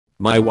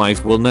My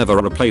wife will never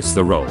replace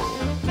the role.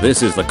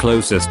 This is the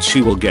closest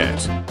she will get.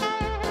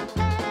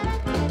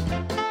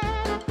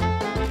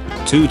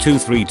 2 to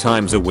 3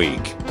 times a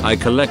week, I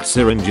collect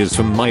syringes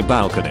from my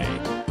balcony.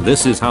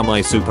 This is how my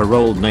super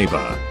old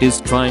neighbor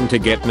is trying to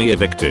get me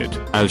evicted,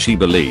 as she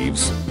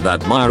believes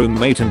that my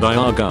roommate and I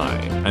are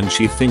gay, and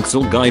she thinks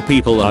all gay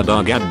people are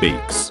dog at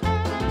beaks.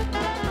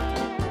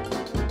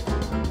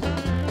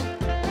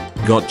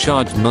 Got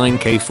charged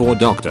 $9,000 for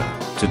doctor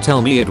to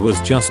tell me it was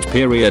just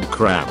period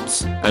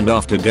cramps, and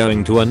after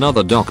going to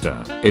another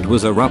doctor, it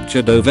was a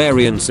ruptured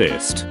ovarian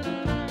cyst.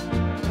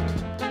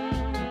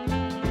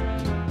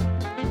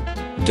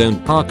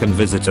 Don't park and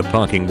visitor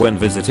parking when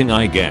visiting,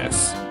 I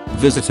guess.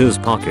 Visitors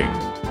parking.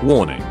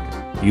 Warning.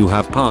 You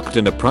have parked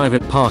in a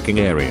private parking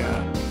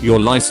area. Your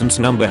license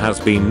number has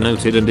been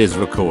noted and is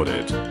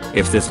recorded.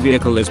 If this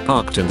vehicle is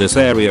parked in this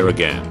area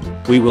again,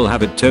 we will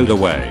have it towed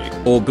away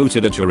or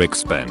booted at your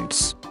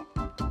expense.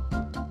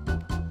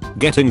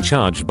 Getting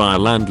charged by a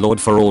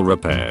landlord for all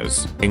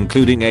repairs,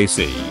 including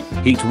AC,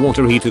 heat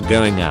water heater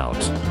going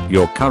out.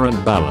 Your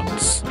current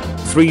balance,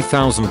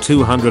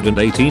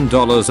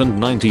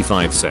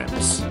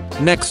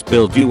 $3,218.95. Next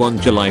bill due on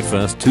July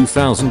 1st,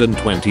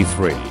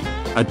 2023.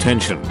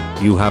 Attention,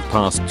 you have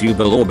past due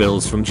bill or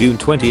bills from June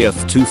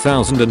 20th,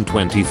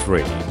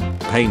 2023.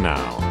 Pay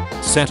now.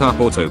 Set up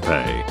auto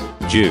pay.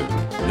 June,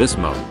 this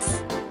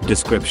month.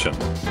 Description.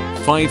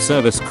 5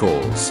 service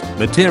calls,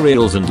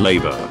 materials and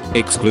labor,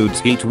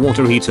 excludes heat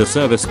water heater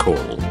service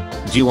call.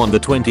 Due on the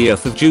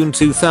 20th of June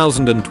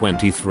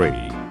 2023.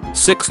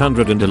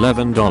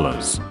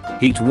 $611.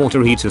 Heat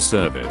water heater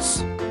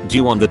service.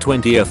 Due on the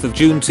 20th of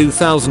June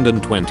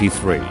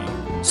 2023.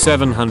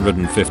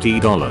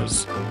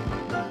 $750.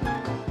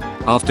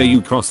 After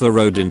you cross the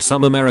road in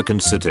some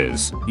American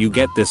cities, you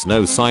get this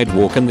no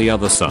sidewalk on the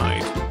other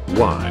side.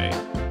 Why?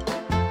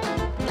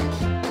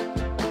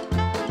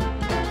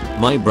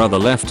 My brother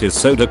left his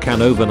soda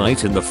can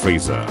overnight in the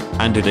freezer,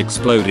 and it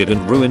exploded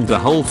and ruined the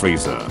whole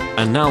freezer,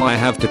 and now I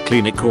have to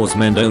clean it cause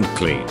men don't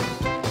clean.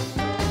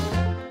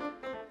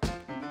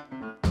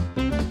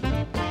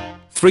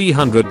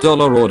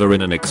 $300 order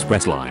in an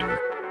express line.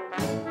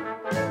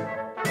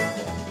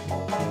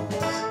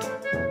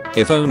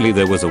 If only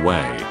there was a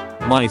way.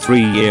 My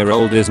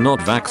 3-year-old is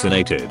not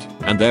vaccinated,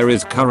 and there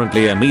is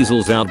currently a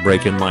measles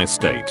outbreak in my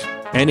state.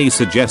 Any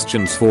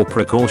suggestions for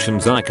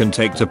precautions I can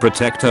take to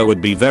protect her would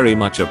be very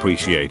much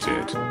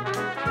appreciated.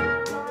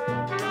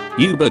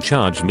 Uber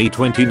charged me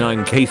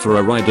 $29,000 for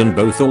a ride and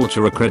both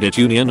Ultra Credit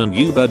Union and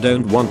Uber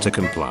don't want to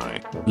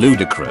comply.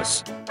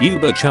 Ludicrous.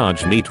 Uber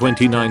charged me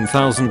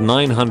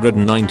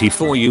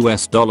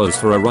 $29,994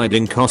 for a ride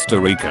in Costa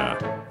Rica.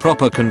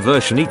 Proper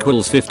conversion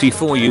equals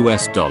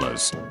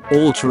 $54.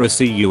 Ultra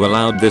CU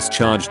allowed this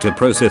charge to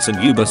process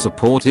and Uber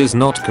support is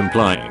not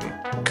complying.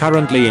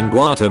 Currently in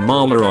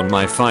Guatemala on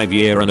my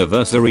 5-year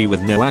anniversary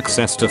with no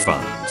access to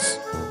funds.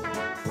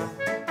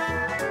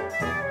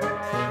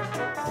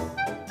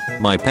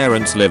 My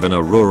parents live in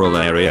a rural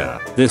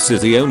area. This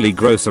is the only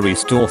grocery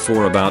store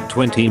for about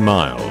 20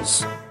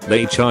 miles.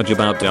 They charge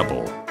about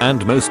double,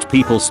 and most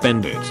people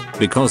spend it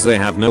because they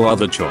have no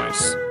other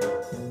choice.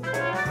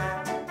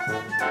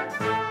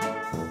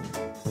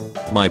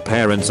 My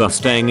parents are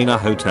staying in a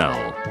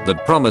hotel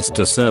that promised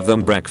to serve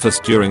them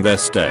breakfast during their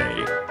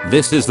stay.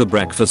 This is the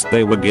breakfast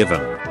they were given.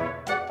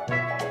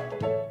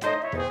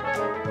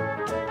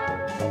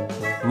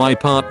 My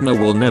partner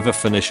will never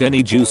finish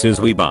any juices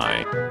we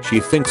buy. She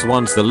thinks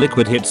once the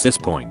liquid hits this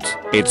point,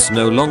 it's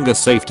no longer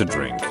safe to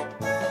drink.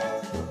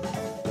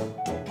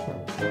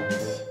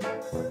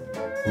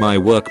 My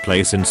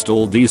workplace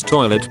installed these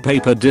toilet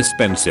paper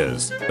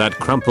dispensers that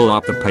crumple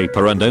up the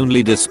paper and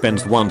only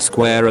dispense 1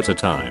 square at a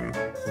time.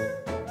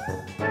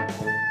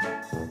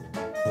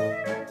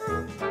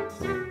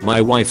 My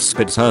wife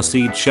spits her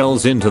seed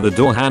shells into the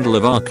door handle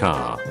of our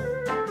car.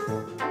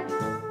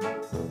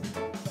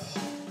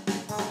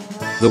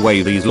 The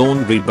way these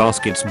laundry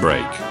baskets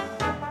break.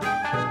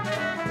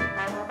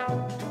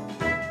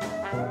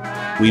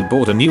 We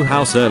bought a new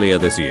house earlier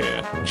this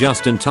year,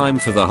 just in time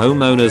for the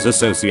homeowners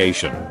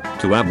association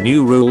to have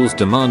new rules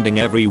demanding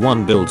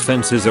everyone build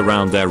fences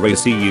around their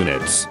AC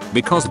units,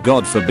 because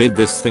God forbid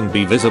this thing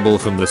be visible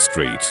from the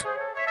street.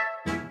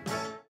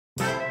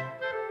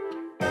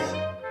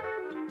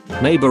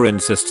 Neighbor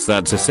insists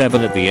that's a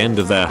 7 at the end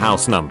of their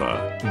house number.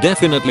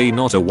 Definitely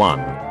not a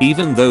 1,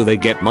 even though they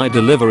get my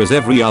deliveries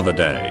every other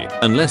day,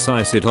 unless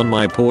I sit on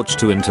my porch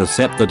to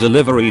intercept the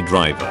delivery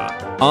driver.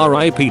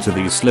 RIP to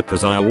these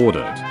slippers I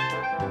ordered.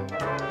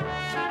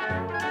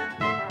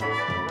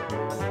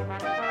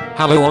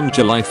 Hello, on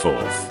July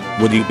 4th,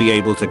 would you be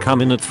able to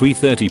come in at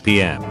 3:30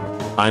 PM?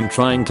 I'm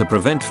trying to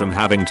prevent from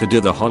having to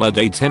do the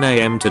holiday 10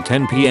 AM to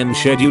 10 PM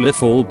schedule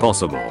if all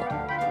possible.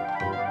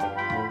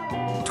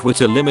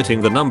 Twitter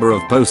limiting the number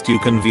of posts you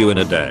can view in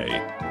a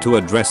day. To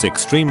address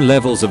extreme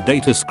levels of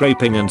data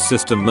scraping and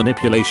system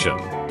manipulation,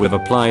 we've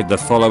applied the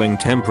following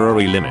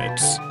temporary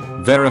limits.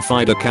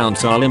 Verified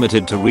accounts are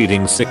limited to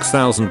reading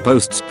 6,000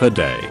 posts per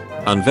day.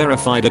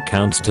 Unverified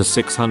accounts to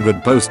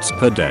 600 posts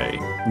per day.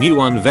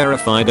 New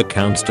unverified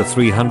accounts to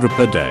 300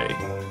 per day.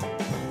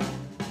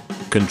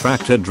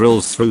 Contractor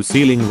drills through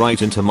ceiling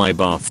right into my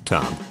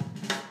bathtub.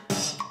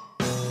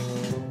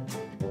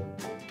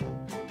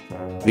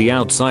 The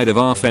outside of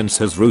our fence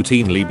has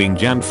routinely been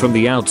jammed from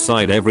the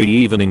outside every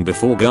evening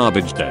before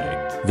garbage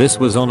day. This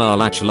was on our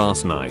latch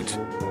last night.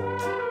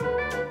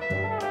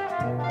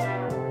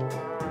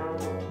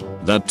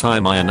 That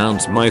time I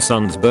announced my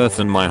son's birth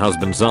and my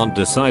husband's aunt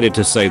decided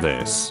to say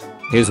this.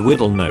 His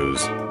whittle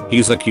nose.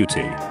 He's a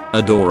cutie.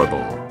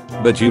 Adorable.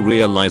 But you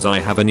realize I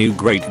have a new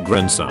great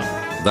grandson.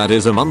 That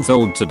is a month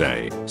old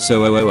today,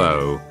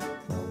 so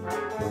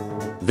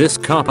This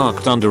car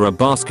parked under a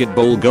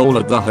basketball goal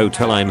at the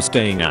hotel I'm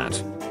staying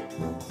at.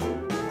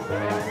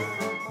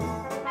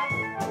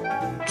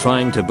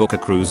 Trying to book a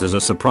cruise as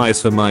a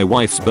surprise for my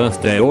wife's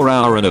birthday or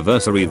our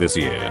anniversary this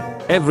year.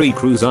 Every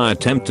cruise I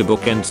attempt to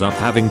book ends up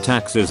having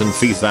taxes and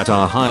fees that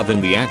are higher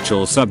than the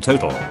actual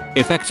subtotal,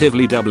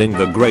 effectively doubling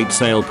the great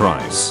sale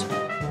price.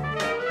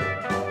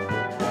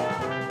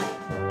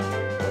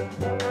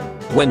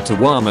 Went to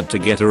Walmart to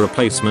get a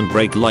replacement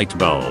brake light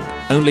bulb,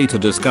 only to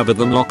discover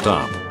them locked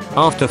up.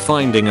 After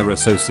finding a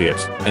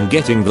associate and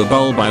getting the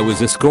bulb, I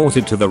was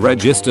escorted to the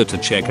register to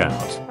check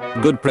out.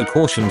 Good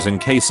precautions in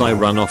case I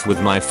run off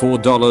with my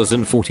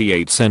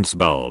 $4.48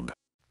 bulb.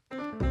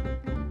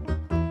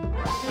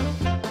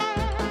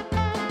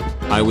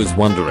 I was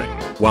wondering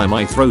why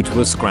my throat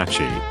was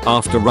scratchy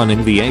after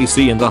running the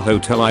AC in the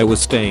hotel I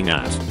was staying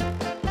at.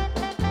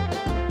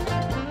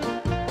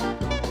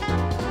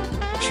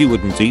 She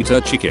wouldn't eat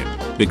her chicken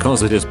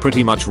because it is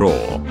pretty much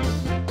raw.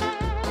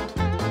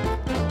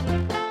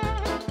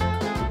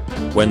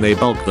 When they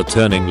bulk the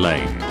turning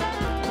lane.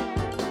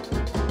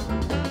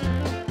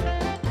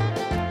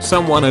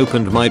 Someone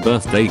opened my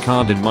birthday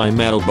card in my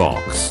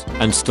mailbox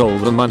and stole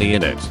the money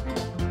in it.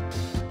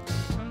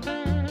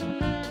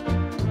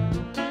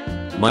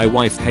 My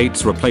wife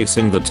hates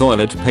replacing the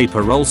toilet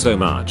paper roll so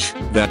much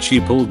that she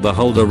pulled the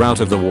holder out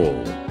of the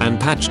wall and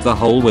patched the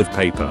hole with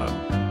paper.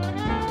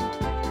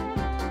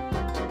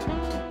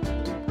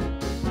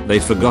 They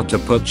forgot to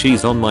put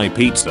cheese on my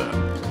pizza.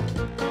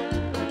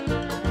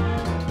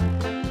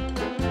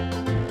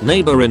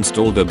 Neighbor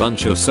installed a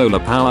bunch of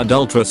solar-powered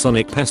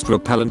ultrasonic pest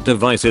repellent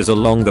devices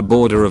along the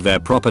border of their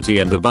property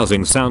and the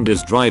buzzing sound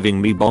is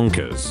driving me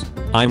bonkers.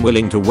 I'm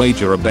willing to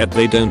wager a bet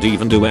they don't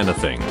even do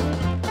anything.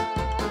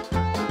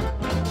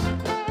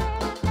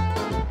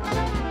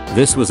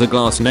 This was a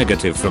glass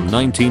negative from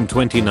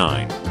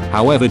 1929.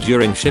 However,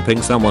 during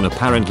shipping someone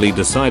apparently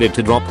decided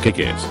to dropkick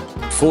it.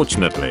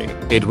 Fortunately,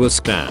 it was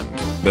scanned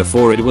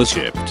before it was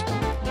shipped.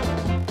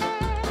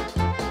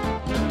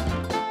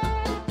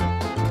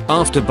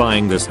 After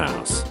buying this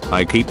house,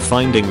 I keep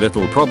finding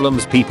little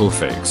problems people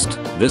fixed.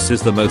 This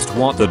is the most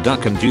what the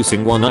duck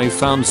inducing one I've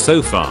found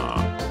so far.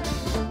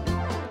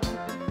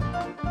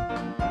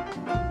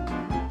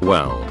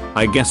 Well,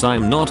 I guess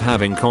I'm not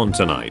having con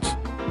tonight.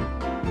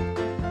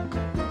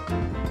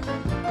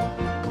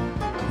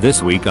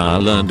 This week I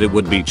learned it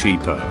would be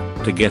cheaper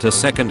to get a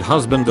second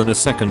husband than a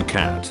second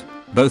cat.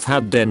 Both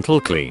had dental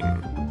clean.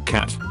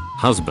 Cat.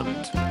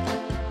 Husband.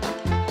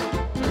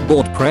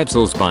 Bought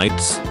pretzels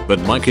bites, but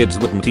my kids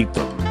wouldn't eat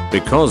them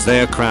because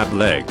they're crab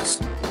legs.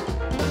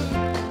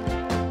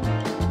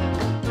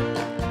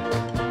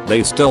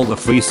 They stole the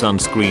free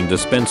sunscreen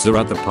dispenser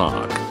at the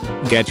park.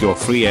 Get your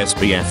free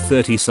SPF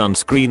 30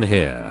 sunscreen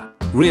here.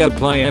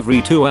 Reapply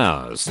every 2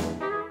 hours.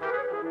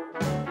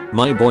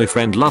 My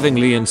boyfriend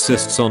lovingly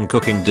insists on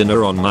cooking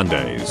dinner on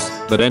Mondays,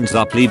 but ends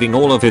up leaving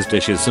all of his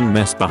dishes and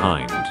mess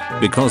behind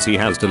because he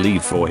has to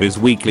leave for his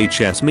weekly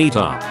chess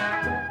meetup.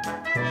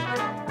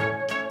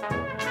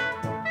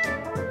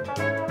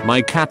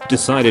 My cat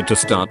decided to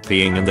start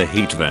peeing in the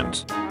heat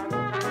vent.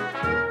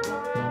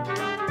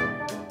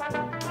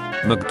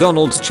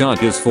 McDonald's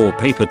charges for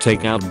paper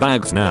takeout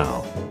bags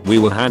now. We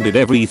were handed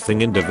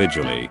everything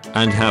individually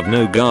and have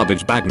no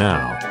garbage bag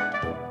now.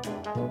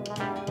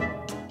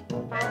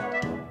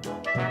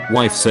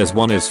 Wife says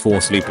one is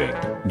for sleeping,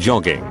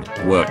 jogging,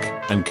 work,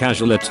 and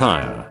casual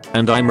attire,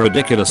 and I'm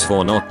ridiculous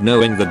for not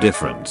knowing the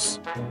difference.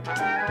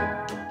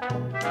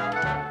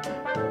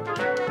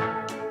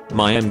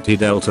 My empty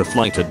Delta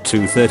flight at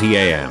 2:30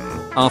 AM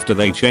after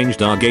they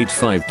changed our gate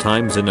 5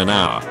 times in an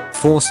hour,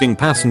 forcing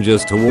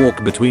passengers to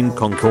walk between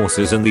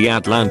concourses in the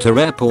Atlanta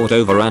airport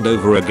over and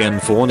over again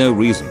for no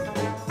reason.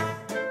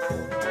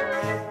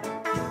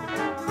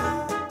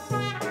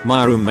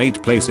 My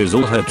roommate places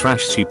all her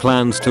trash she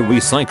plans to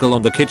recycle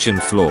on the kitchen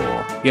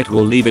floor, yet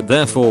will leave it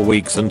there for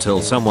weeks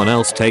until someone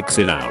else takes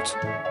it out.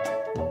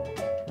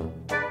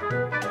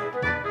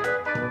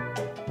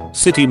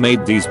 City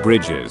made these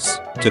bridges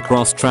to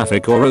cross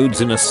traffic or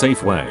roads in a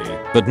safe way,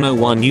 but no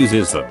one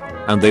uses them,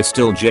 and they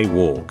still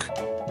jaywalk.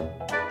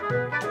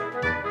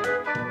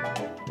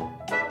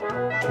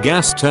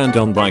 Gas turned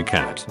on by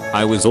cat.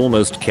 I was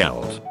almost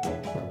killed.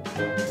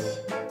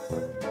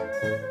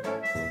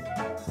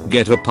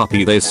 Get a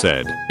puppy, they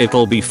said.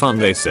 It'll be fun,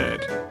 they said.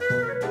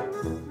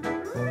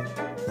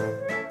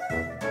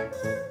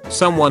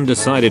 Someone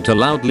decided to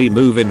loudly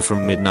move in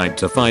from midnight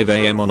to 5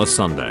 AM on a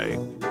Sunday.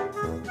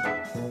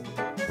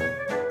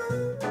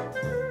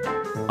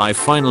 I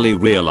finally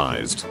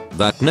realized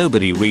that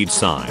nobody reads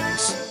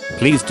signs.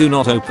 Please do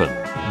not open.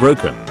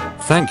 Broken.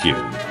 Thank you.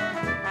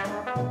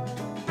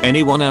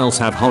 Anyone else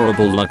have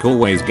horrible luck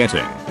always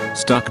getting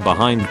stuck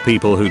behind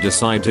people who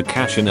decide to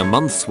cash in a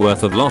month's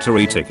worth of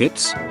lottery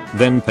tickets,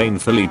 then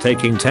painfully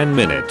taking 10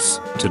 minutes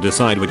to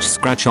decide which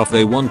scratch off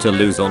they want to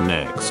lose on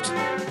next?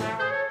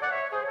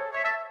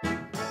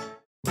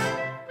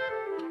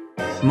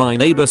 My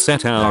neighbor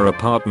set our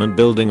apartment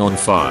building on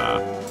fire.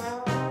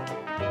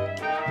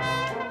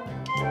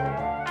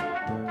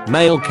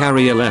 Mail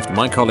carrier left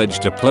my college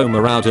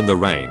diploma out in the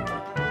rain.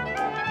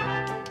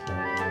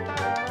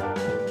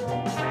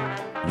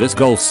 This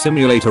golf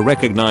simulator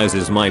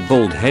recognizes my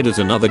bald head as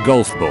another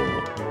golf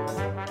ball.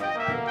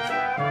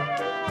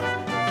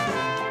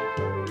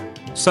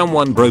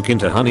 Someone broke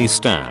into honey's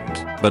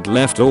stand, but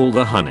left all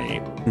the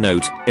honey.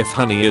 Note, if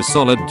honey is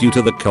solid due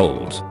to the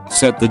cold,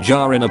 set the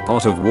jar in a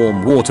pot of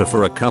warm water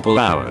for a couple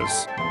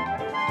hours.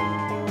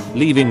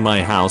 Leaving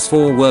my house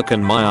for work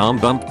and my arm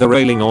bumped the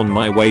railing on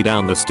my way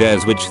down the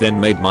stairs, which then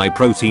made my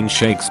protein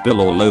shake spill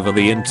all over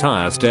the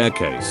entire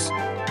staircase.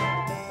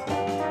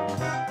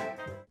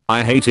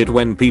 I hate it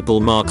when people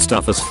mark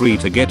stuff as free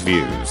to get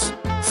views.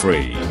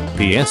 Free.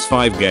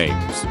 PS5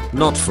 games.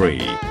 Not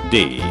free.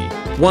 D.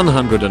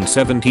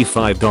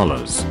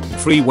 $175.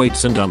 Free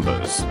weights and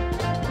numbers.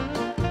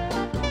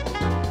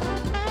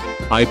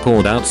 I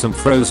poured out some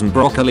frozen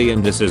broccoli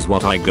and this is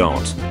what I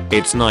got.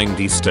 It's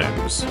 90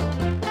 stems.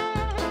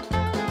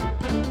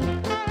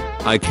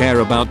 I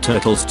care about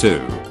turtles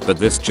too, but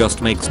this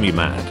just makes me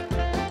mad.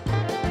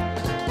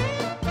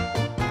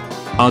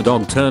 Our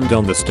dog turned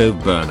on the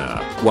stove burner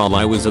while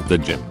I was at the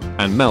gym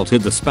and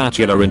melted the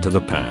spatula into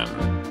the pan.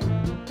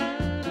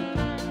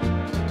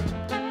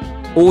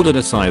 Ordered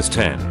a size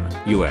 10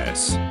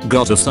 US,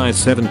 got a size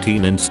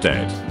 17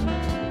 instead.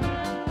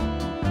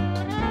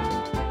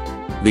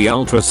 The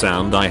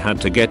ultrasound I had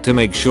to get to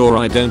make sure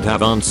I don't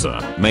have cancer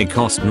may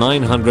cost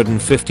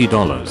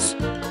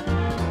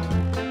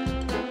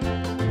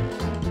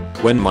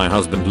 $950. When my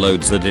husband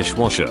loads the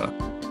dishwasher.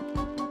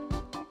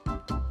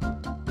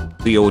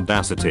 The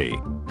audacity.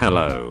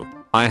 Hello.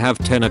 I have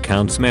 10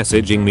 accounts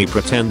messaging me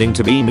pretending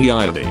to be me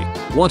ID.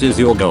 What is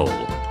your goal?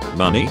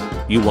 Money?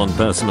 You want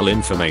personal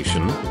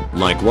information?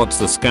 Like what's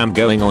the scam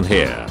going on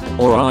here?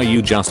 Or are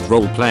you just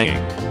role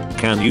playing?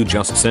 Can you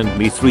just send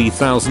me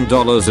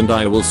 $3,000 and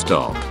I will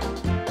stop?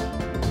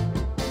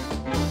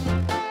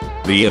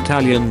 The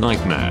Italian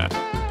nightmare.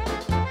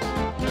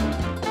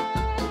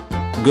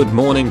 Good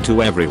morning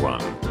to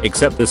everyone,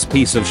 except this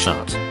piece of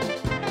shit.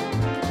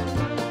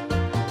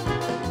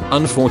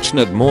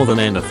 Unfortunate more than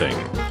anything.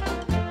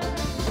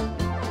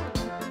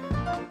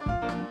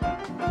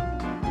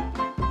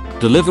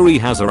 Delivery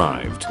has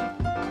arrived.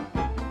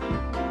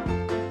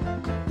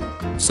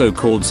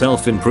 So-called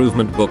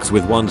self-improvement books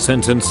with one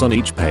sentence on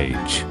each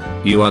page.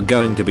 You are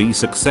going to be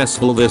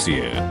successful this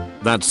year.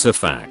 That's a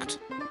fact.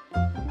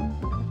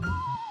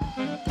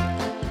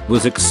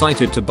 Was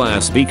excited to buy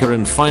a speaker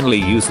and finally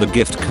use the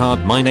gift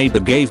card my neighbor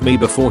gave me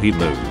before he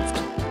moved.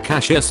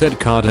 Cashier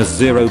said card has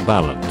zero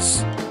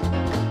balance.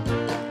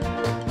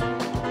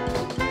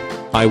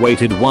 I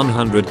waited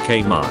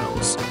 100k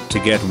miles to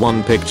get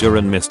one picture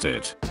and missed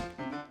it.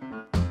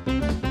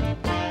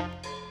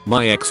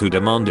 My ex, who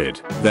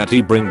demanded that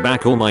he bring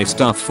back all my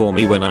stuff for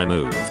me when I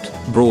moved,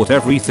 brought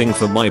everything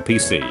for my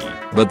PC,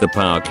 but the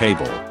power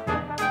cable.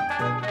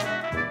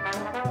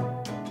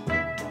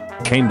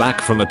 Came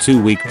back from a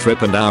 2-week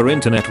trip and our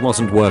internet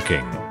wasn't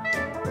working.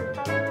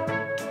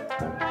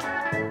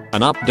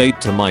 An update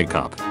to my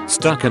cup,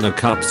 stuck in a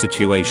cup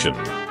situation.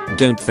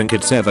 Don't think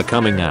it's ever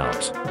coming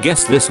out.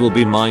 Guess this will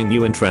be my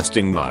new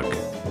interesting mug.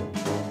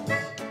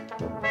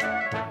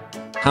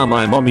 How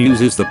my mom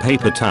uses the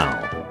paper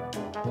towel.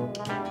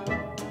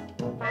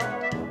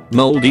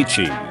 Moldy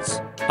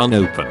cheese.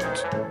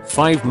 Unopened.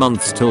 5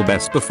 months till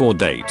best before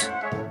date.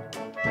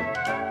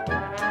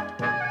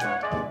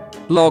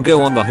 Logo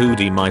on the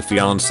hoodie my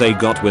fiance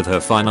got with her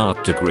fine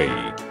art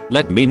degree.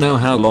 Let me know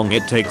how long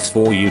it takes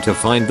for you to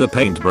find the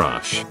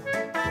paintbrush.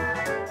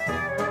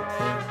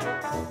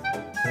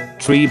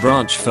 Tree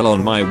branch fell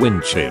on my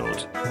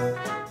windshield.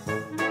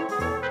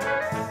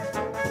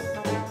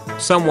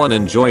 Someone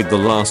enjoyed the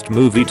last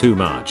movie too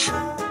much.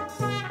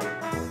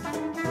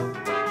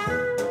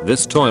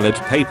 This toilet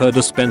paper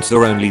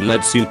dispenser only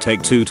lets you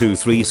take 2 to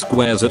 3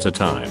 squares at a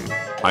time.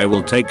 I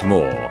will take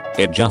more,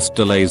 it just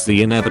delays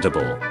the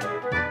inevitable.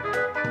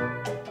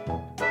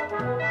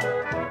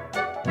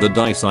 The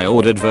dice I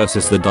ordered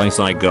versus the dice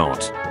I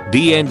got.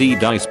 D&D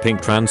dice,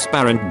 pink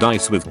transparent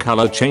dice with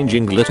color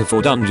changing glitter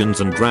for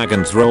Dungeons and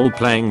Dragons role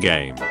playing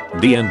game.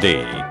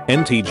 D&D,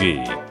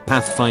 NTG,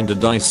 Pathfinder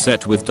dice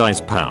set with dice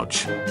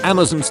pouch.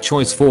 Amazon's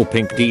choice for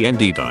pink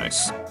D&D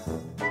dice.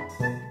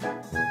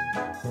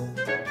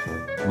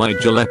 My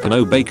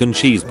jalapeno bacon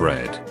cheese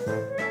bread.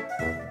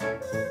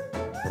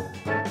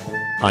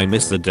 I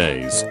miss the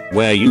days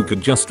where you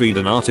could just read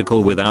an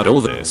article without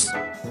all this.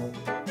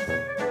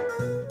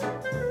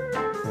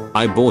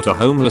 I bought a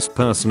homeless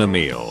person a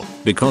meal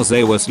because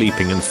they were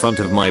sleeping in front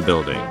of my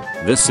building.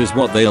 This is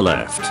what they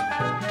left.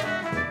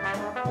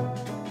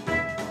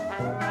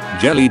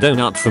 Jelly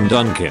donut from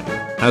Dunkin'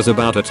 has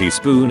about a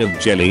teaspoon of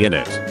jelly in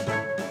it.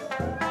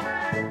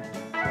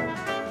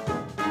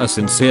 A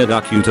sincere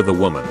duck you to the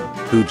woman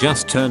who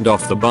just turned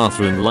off the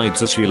bathroom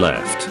lights as she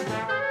left.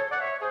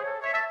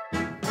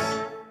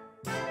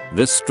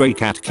 This stray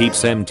cat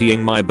keeps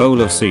emptying my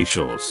bowl of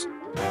seashells.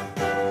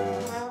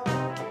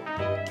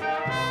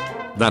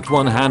 That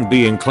one hand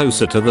being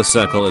closer to the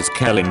circle is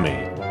killing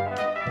me.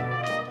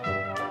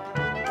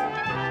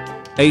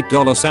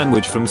 $8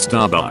 sandwich from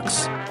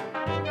Starbucks.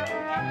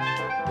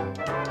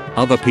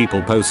 Other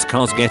people post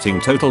cars getting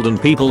totaled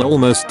and people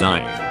almost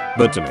dying,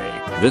 but to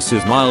me, this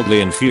is mildly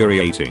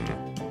infuriating.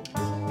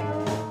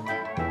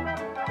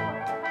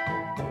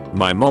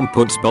 My mom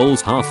puts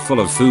bowls half full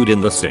of food in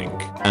the sink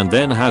and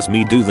then has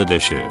me do the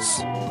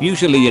dishes.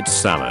 Usually it's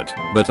salad,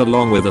 but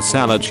along with the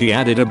salad she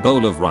added a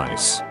bowl of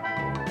rice.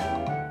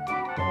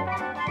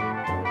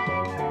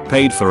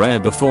 Paid for air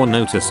before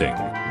noticing.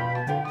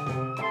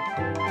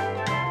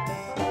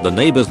 The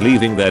neighbors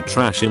leaving their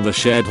trash in the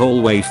shared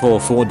hallway for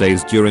 4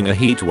 days during a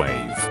heat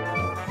wave.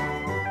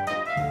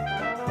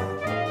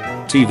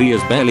 TV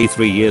is barely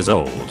 3 years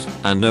old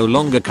and no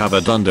longer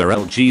covered under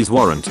LG's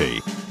warranty.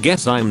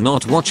 Guess I'm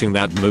not watching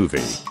that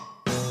movie.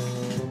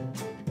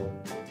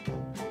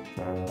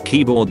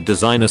 Keyboard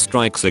designer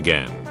strikes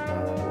again.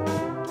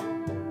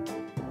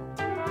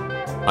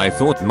 I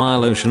thought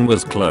Mile Ocean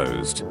was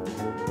closed.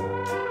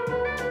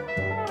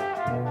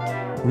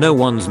 No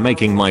one's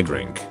making my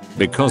drink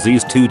because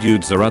these two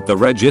dudes are at the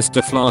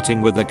register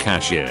flirting with the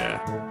cashier.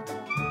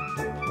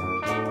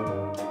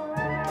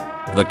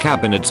 The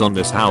cabinets on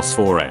this house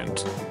for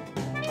rent.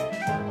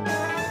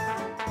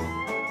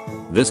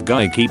 This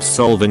guy keeps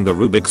solving the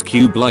Rubik's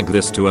Cube like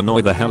this to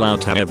annoy the hell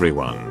out of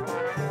everyone.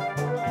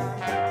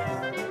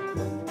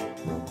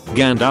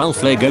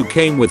 Gandalf Lego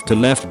came with 2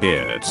 left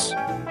beards.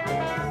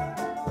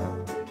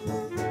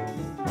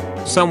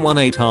 Someone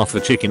ate half a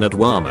chicken at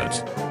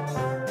Walmart.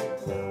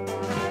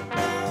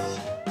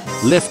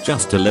 Lyft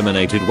just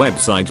eliminated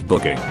website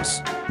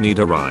bookings. Need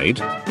a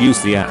ride?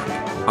 Use the app.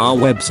 Our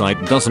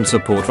website doesn't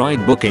support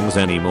ride bookings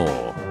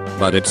anymore,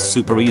 but it's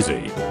super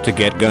easy to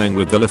get going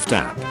with the Lyft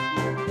app.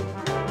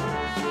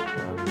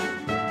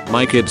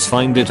 My kids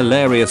find it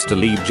hilarious to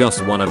leave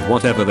just one of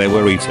whatever they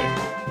were eating.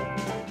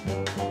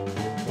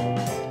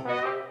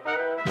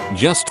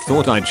 Just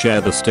thought I'd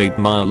share the state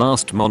my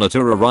last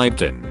monitor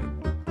arrived in.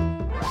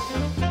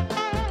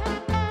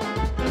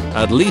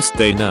 At least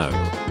they know.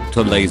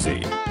 Too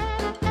lazy.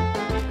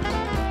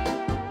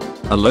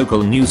 A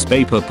local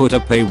newspaper put a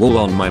paywall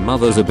on my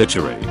mother's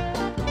obituary.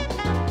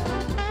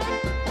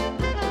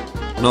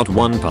 Not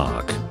 1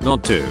 park,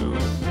 not 2.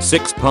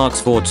 6 parks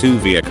for 2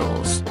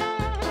 vehicles.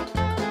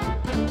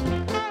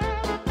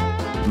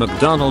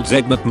 McDonald's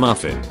Egg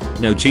McMuffin.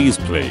 No cheese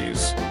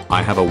please.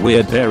 I have a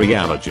weird dairy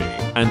allergy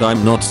and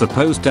I'm not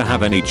supposed to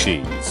have any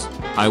cheese.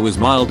 I was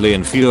mildly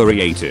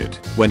infuriated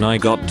when I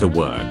got to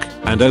work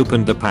and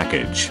opened the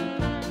package.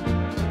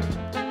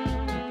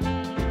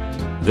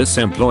 This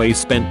employee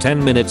spent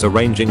 10 minutes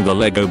arranging the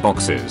Lego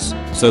boxes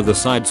so the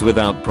sides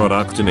without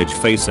product image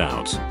face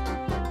out.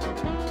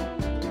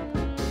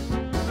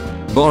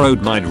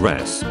 Borrowed my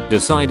dress,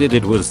 decided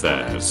it was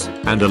theirs,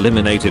 and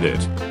eliminated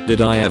it. Did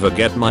I ever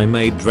get my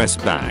maid dress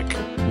back?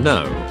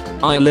 No.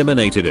 I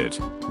eliminated it.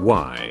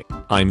 Why?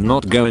 I'm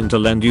not going to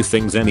lend you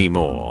things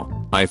anymore.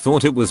 I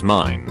thought it was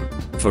mine.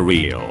 For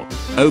real.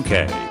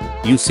 Okay.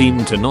 You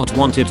seem to not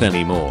want it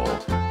anymore.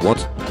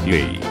 What?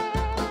 Yee.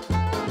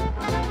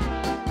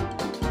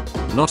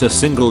 Not a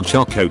single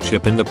choco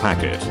chip in the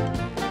packet.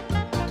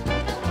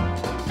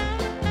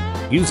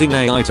 Using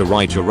AI to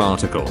write your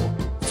article.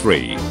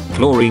 3.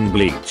 Chlorine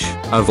bleach.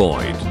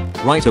 Avoid.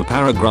 Write a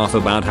paragraph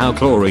about how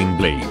chlorine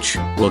bleach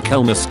will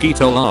kill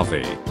mosquito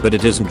larvae, but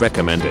it isn't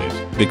recommended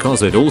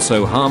because it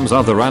also harms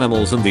other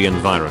animals and the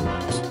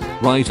environment.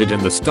 Write it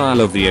in the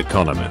style of The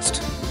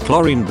Economist.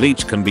 Chlorine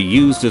bleach can be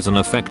used as an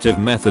effective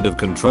method of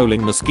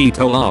controlling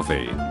mosquito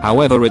larvae,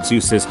 however its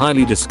use is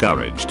highly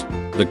discouraged.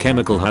 The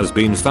chemical has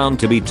been found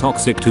to be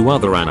toxic to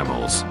other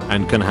animals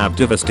and can have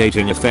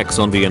devastating effects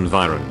on the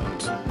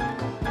environment.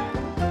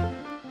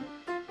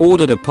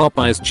 Ordered a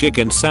Popeyes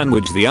chicken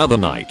sandwich the other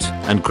night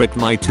and cracked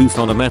my tooth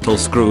on a metal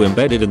screw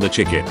embedded in the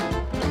chicken.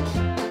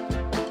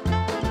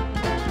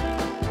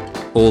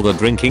 All the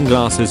drinking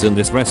glasses in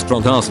this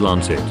restaurant are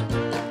slanted.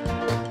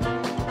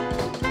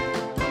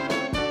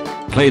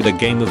 Played a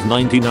game of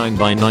 99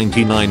 by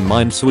 99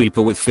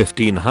 Minesweeper with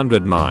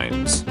 1500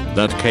 mines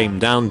that came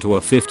down to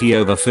a 50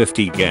 over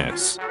 50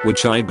 guess,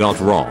 which I got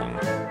wrong.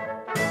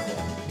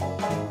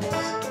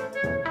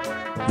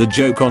 The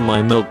joke on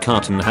my milk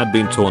carton had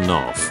been torn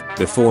off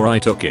before I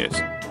took it.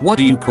 What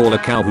do you call a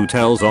cow who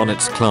tells on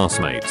its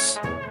classmates?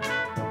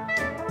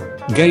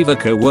 Gave a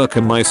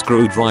coworker my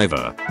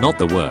screwdriver, not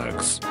the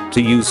works,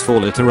 to use for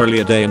literally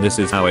a day and this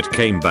is how it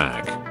came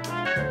back.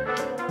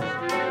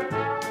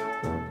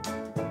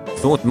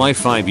 Thought my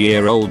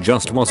 5-year-old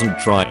just wasn't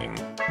trying.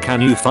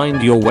 Can you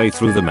find your way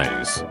through the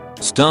maze?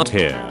 Start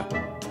here.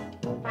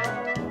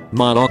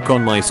 My lock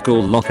on my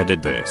school locker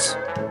did this.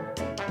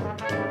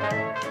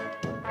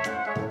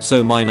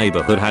 So my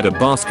neighborhood had a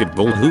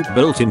basketball hoop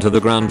built into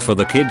the ground for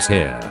the kids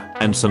here,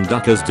 and some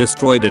duckers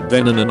destroyed it.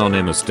 Then an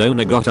anonymous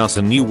donor got us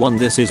a new one.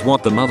 This is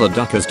what the mother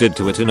duckers did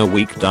to it in a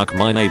week. Duck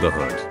my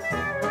neighborhood.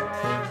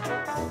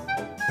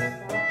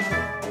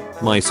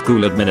 My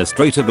school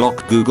administrator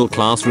blocked Google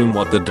Classroom.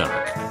 What the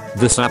duck?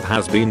 This app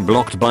has been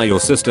blocked by your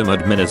system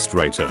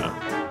administrator.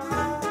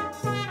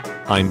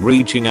 I'm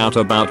reaching out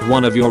about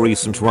one of your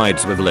recent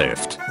rides with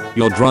Lyft.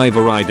 Your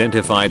driver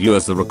identified you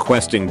as the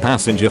requesting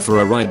passenger for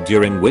a ride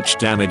during which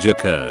damage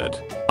occurred.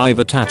 I've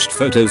attached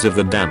photos of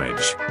the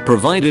damage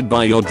provided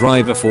by your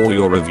driver for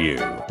your review.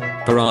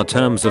 Per our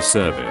terms of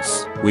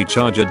service, we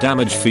charge a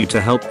damage fee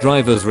to help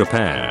drivers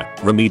repair,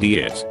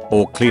 remediate,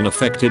 or clean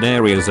affected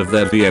areas of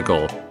their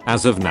vehicle.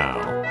 As of now,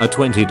 a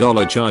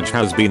 $20 charge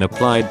has been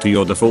applied to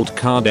your default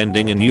card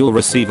ending, and you'll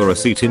receive a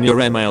receipt in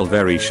your email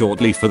very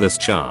shortly for this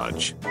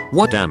charge.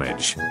 What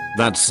damage?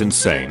 That's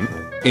insane.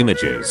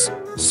 Images.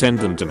 Send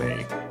them to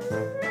me.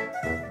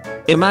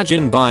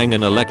 Imagine buying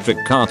an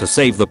electric car to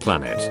save the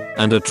planet,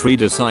 and a tree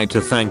decide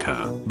to thank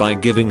her by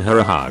giving her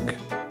a hug.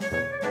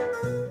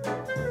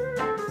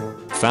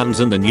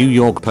 Fans in the New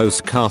York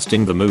Post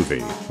casting the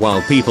movie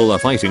while people are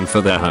fighting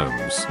for their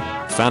homes.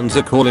 Fans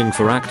are calling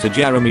for actor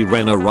Jeremy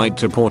Renner Wright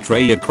to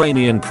portray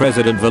Ukrainian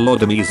President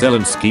Volodymyr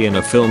Zelensky in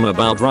a film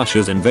about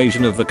Russia's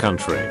invasion of the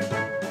country.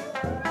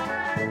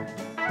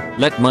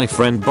 Let my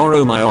friend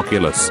borrow my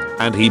Oculus,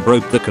 and he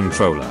broke the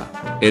controller.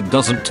 It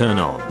doesn't turn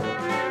on.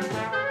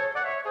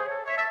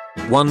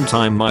 One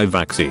time my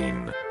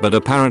vaccine, but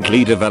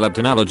apparently developed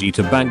an allergy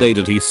to Band-Aid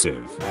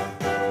adhesive.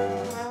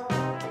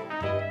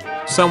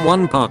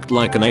 Someone parked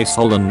like an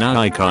asshole and now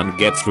I can't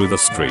get through the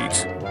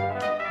street.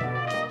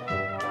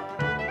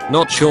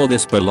 Not sure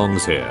this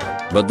belongs here,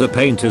 but the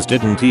painters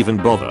didn't even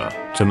bother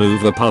to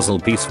move a puzzle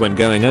piece when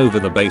going over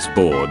the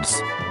baseboards.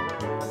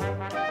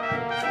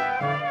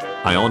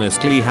 I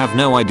honestly have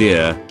no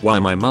idea why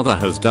my mother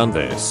has done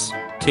this.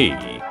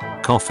 Tea.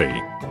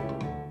 Coffee.